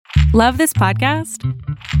Love this podcast?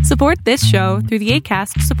 Support this show through the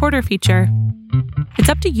Acast supporter feature. It's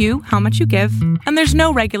up to you how much you give, and there's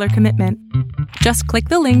no regular commitment. Just click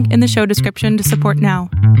the link in the show description to support now.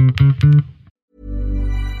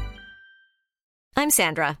 I'm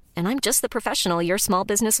Sandra, and I'm just the professional your small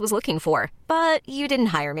business was looking for. But you didn't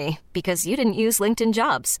hire me because you didn't use LinkedIn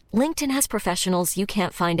Jobs. LinkedIn has professionals you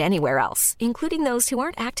can't find anywhere else, including those who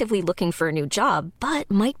aren't actively looking for a new job, but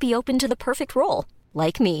might be open to the perfect role,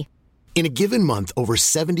 like me. In a given month, over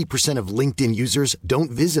 70% of LinkedIn users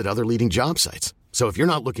don't visit other leading job sites. So if you're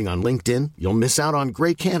not looking on LinkedIn, you'll miss out on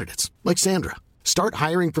great candidates like Sandra. Start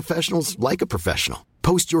hiring professionals like a professional.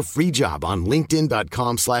 Post your free job on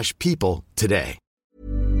linkedin.com/people today.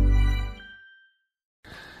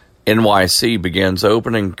 NYC begins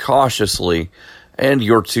opening cautiously, and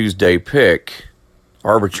your Tuesday pick,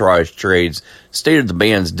 Arbitrage Trades State of the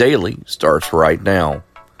Bands Daily, starts right now.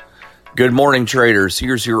 Good morning, traders.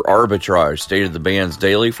 Here's your Arbitrage State of the Bands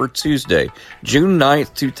Daily for Tuesday, June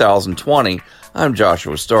 9th, 2020. I'm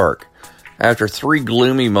Joshua Stark. After 3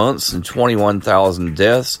 gloomy months and 21,000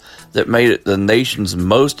 deaths that made it the nation's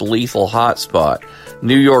most lethal hotspot,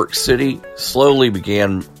 New York City slowly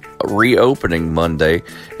began reopening Monday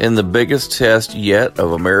in the biggest test yet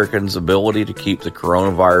of Americans' ability to keep the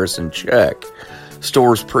coronavirus in check.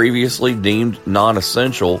 Stores previously deemed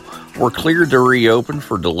non-essential were cleared to reopen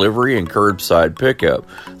for delivery and curbside pickup,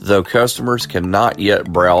 though customers cannot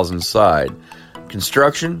yet browse inside.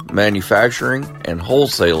 Construction, manufacturing, and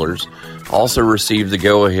wholesalers also received the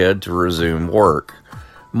go-ahead to resume work.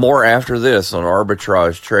 More after this on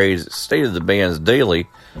Arbitrage Trades State of the Bands Daily.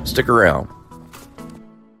 Stick around.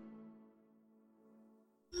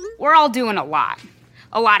 We're all doing a lot.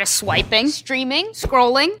 A lot of swiping, streaming,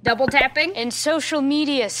 scrolling, double tapping, and social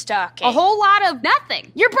media stalking. A whole lot of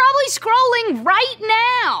nothing. You're probably scrolling right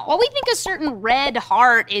now. While we think a certain red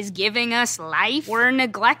heart is giving us life, we're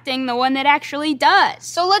neglecting the one that actually does.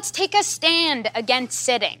 So let's take a stand against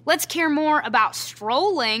sitting. Let's care more about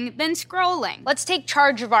strolling than scrolling. Let's take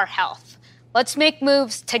charge of our health. Let's make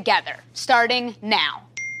moves together, starting now.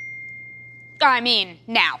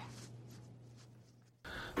 Now.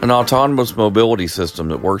 An autonomous mobility system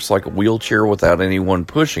that works like a wheelchair without anyone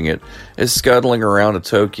pushing it is scuttling around a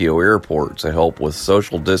Tokyo airport to help with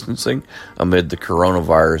social distancing amid the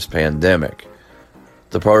coronavirus pandemic.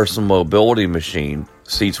 The personal mobility machine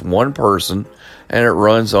seats one person and it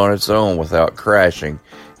runs on its own without crashing,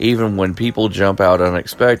 even when people jump out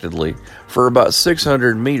unexpectedly for about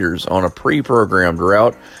 600 meters on a pre-programmed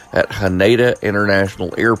route at Haneda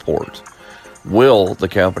International Airport. Will, the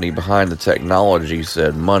company behind the technology,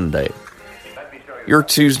 said Monday. Your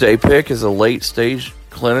Tuesday pick is a late-stage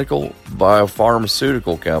clinical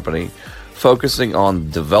biopharmaceutical company focusing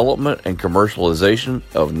on development and commercialization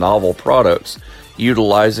of novel products,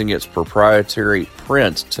 utilizing its proprietary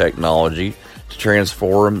PRINT technology to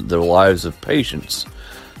transform the lives of patients.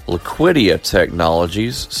 Liquidia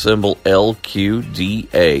Technologies, symbol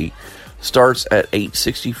LQDA, starts at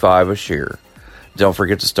 $8.65 a share. Don't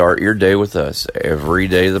forget to start your day with us every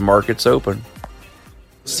day the market's open.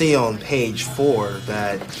 See on page 4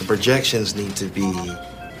 that the projections need to be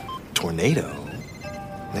tornado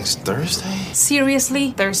next Thursday.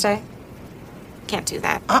 Seriously? Thursday? Can't do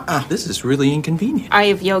that. This is really inconvenient. I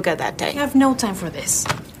have yoga that day. I have no time for this.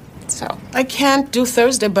 So. I can't do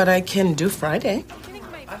Thursday, but I can do Friday.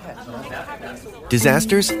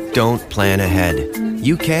 Disasters don't plan ahead.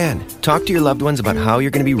 You can. Talk to your loved ones about how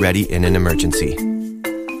you're going to be ready in an emergency.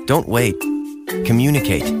 Don't wait.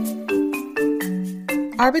 Communicate.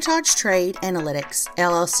 Arbitrage Trade Analytics,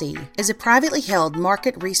 LLC, is a privately held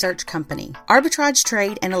market research company. Arbitrage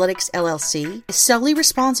Trade Analytics, LLC, is solely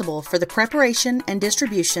responsible for the preparation and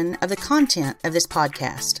distribution of the content of this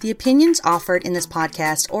podcast. The opinions offered in this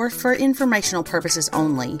podcast are for informational purposes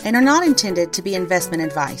only and are not intended to be investment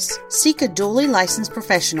advice. Seek a duly licensed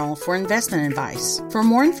professional for investment advice. For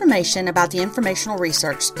more information about the informational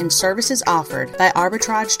research and services offered by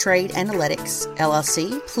Arbitrage Trade Analytics,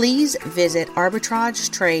 LLC, please visit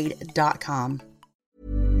arbitragetrade.com.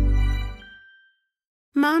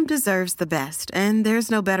 Mom deserves the best, and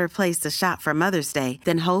there's no better place to shop for Mother's Day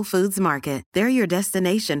than Whole Foods Market. They're your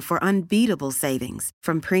destination for unbeatable savings,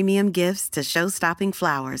 from premium gifts to show-stopping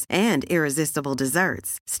flowers and irresistible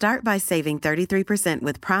desserts. Start by saving 33%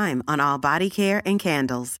 with Prime on all body care and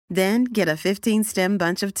candles. Then get a 15-stem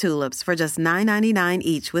bunch of tulips for just $9.99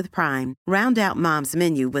 each with Prime. Round out Mom's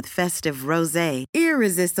menu with festive rosé,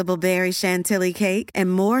 irresistible berry chantilly cake,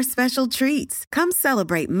 and more special treats. Come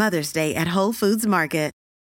celebrate Mother's Day at Whole Foods Market.